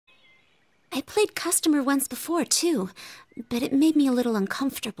I played customer once before, too, but it made me a little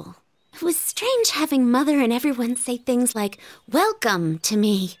uncomfortable. It was strange having Mother and everyone say things like, "Welcome" to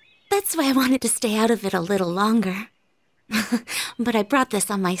me. That's why I wanted to stay out of it a little longer. But I brought this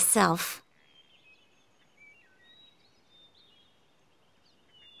on myself.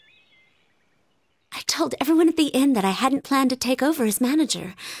 I told everyone at the inn that I hadn't planned to take over as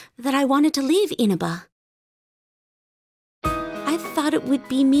manager, that I wanted to leave Inaba. I thought it would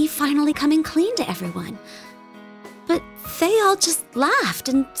be me finally coming clean to everyone. But they all just laughed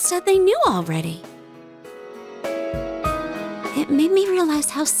and said they knew already. It made me realize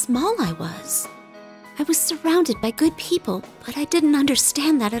how small I was. I was surrounded by good people, but I didn't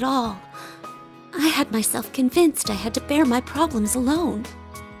understand that at all. I had myself convinced I had to bear my problems alone.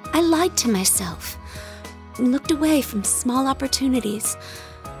 I lied to myself, looked away from small opportunities,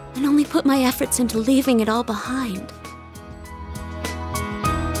 and only put my efforts into leaving it all behind.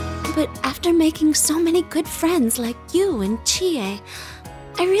 But after making so many good friends like you and Chie,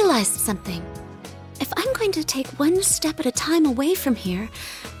 I realized something. If I'm going to take one step at a time away from here,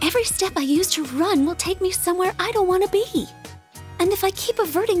 every step I use to run will take me somewhere I don't want to be. And if I keep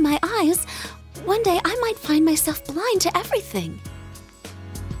averting my eyes, one day I might find myself blind to everything.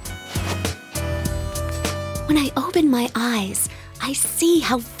 When I open my eyes, I see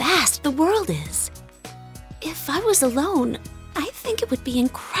how vast the world is. If I was alone, I think it would be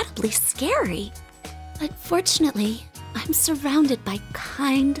incredibly scary. But fortunately, I'm surrounded by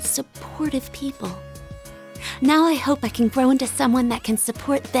kind, supportive people. Now I hope I can grow into someone that can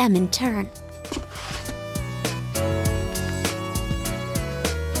support them in turn.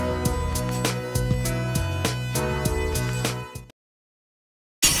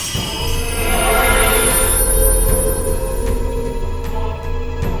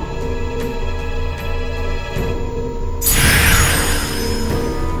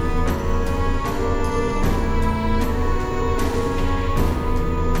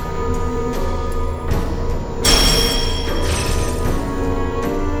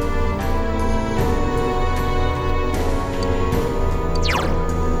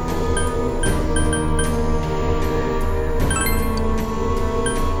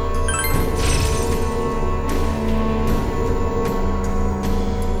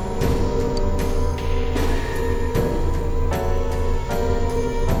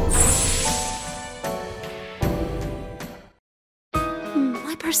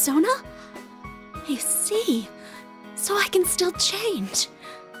 Persona? I see. So I can still change.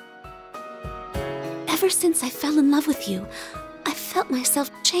 Ever since I fell in love with you, I felt myself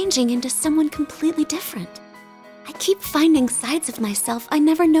changing into someone completely different. I keep finding sides of myself I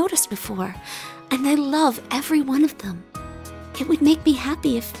never noticed before, and I love every one of them. It would make me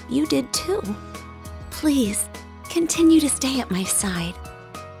happy if you did too. Please, continue to stay at my side.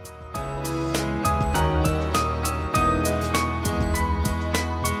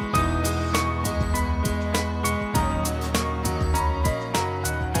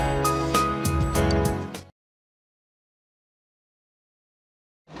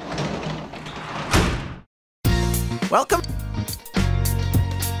 Welcome.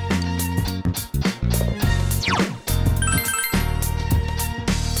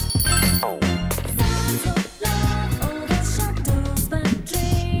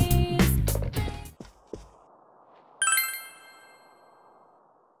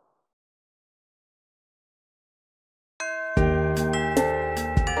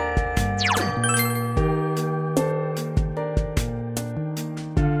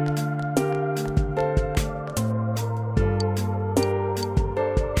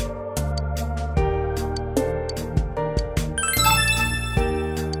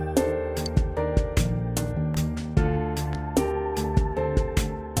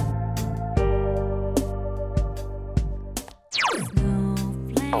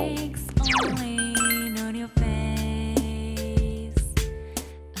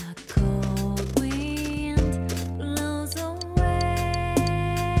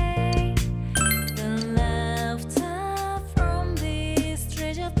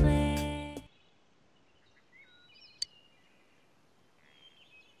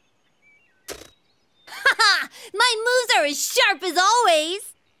 My moves are as sharp as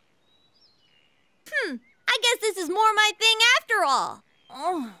always. I guess this is more my thing after all.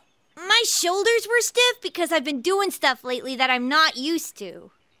 Oh, my shoulders were stiff because I've been doing stuff lately that I'm not used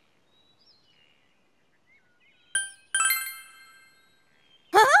to.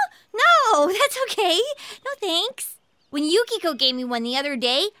 Huh? No, that's okay. No thanks. When Yukiko gave me one the other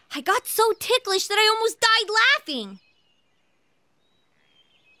day, I got so ticklish that I almost died laughing.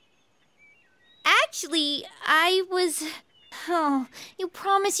 Actually, I was... Oh, you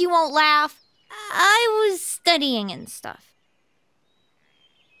promise you won't laugh? I was studying and stuff.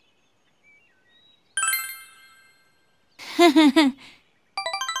 I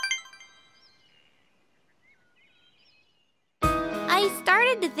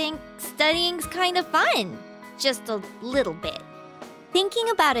started to think studying's kind of fun. Just a little bit. Thinking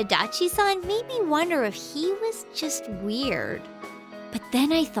about Adachi-san made me wonder if he was just weird. But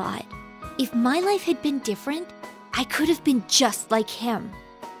then I thought, if my life had been different, I could have been just like him.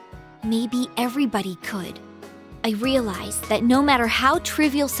 Maybe everybody could. I realized that no matter how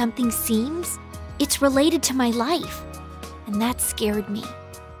trivial something seems, it's related to my life. And that scared me.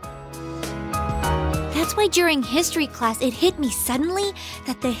 That's why during history class it hit me suddenly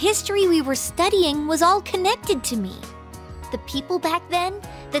that the history we were studying was all connected to me. The people back then,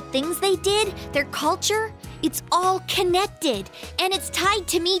 the things they did, their culture, it's all connected, and it's tied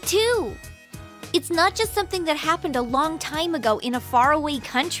to me too. It's not just something that happened a long time ago in a faraway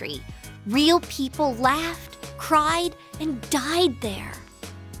country. Real people laughed, cried, and died there.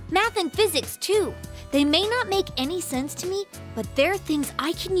 Math and physics too. They may not make any sense to me, but they're things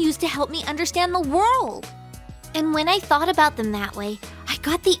I can use to help me understand the world. And when I thought about them that way, I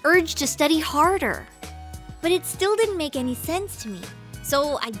got the urge to study harder. But it still didn't make any sense to me.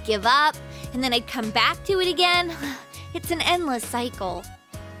 So I'd give up, and then I'd come back to it again. It's an endless cycle.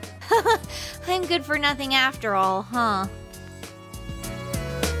 I'm good for nothing after all, huh?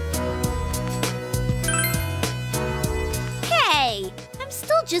 Hey, I'm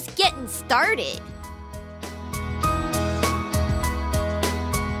still just getting started.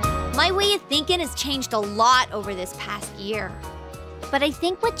 My way of thinking has changed a lot over this past year. But I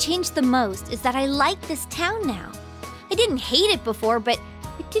think what changed the most is that I like this town now. I didn't hate it before, but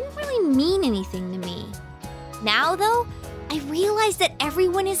it didn't really mean anything to me. Now, though, I realize that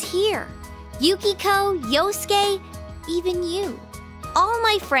everyone is here. Yukiko, Yosuke, even you. All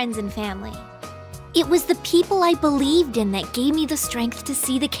my friends and family. It was the people I believed in that gave me the strength to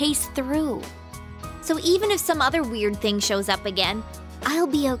see the case through. So even if some other weird thing shows up again, I'll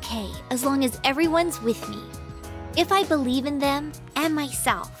be okay as long as everyone's with me. If I believe in them and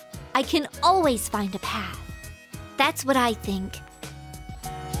myself, I can always find a path. That's what I think.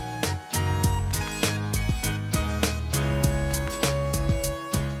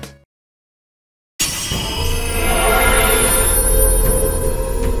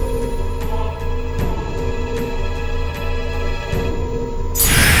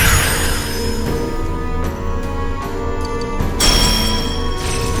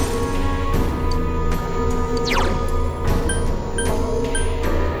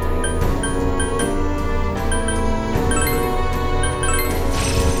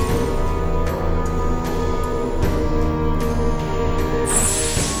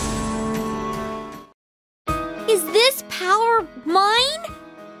 Is this power mine?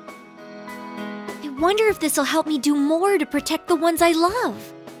 I wonder if this'll help me do more to protect the ones I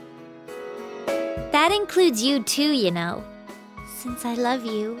love. That includes you too, you know, since I love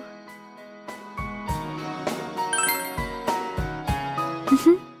you.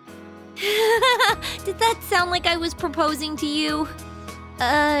 Did that sound like I was proposing to you?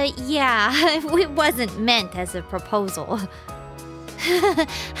 Yeah, it wasn't meant as a proposal.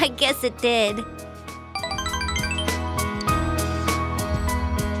 I guess it did.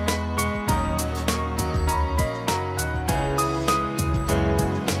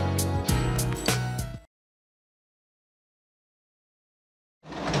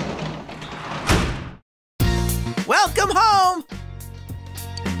 Welcome home!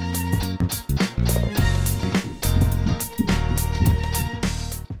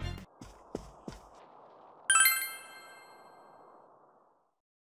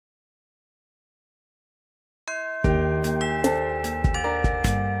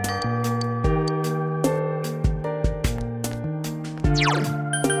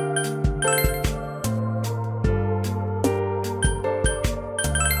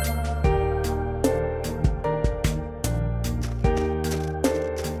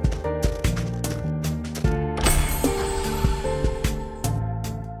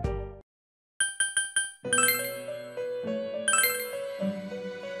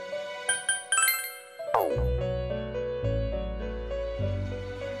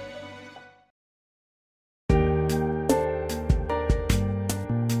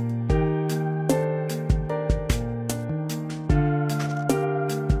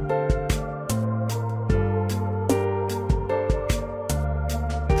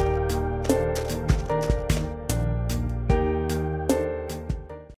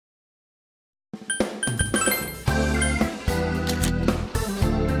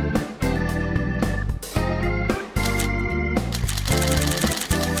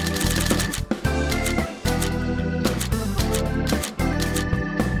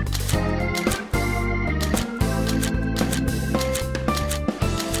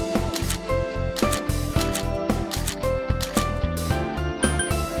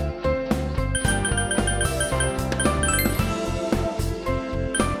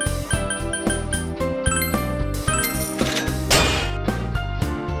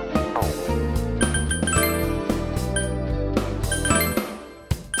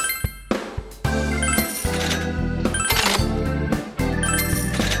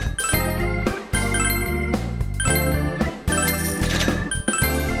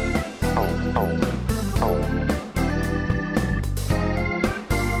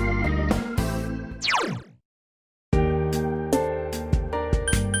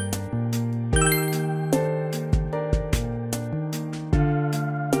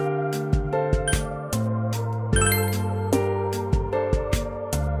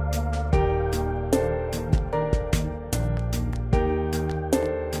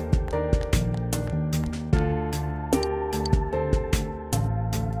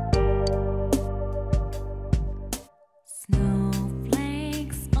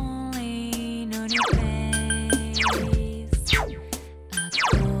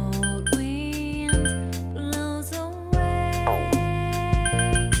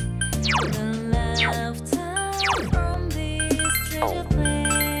 home.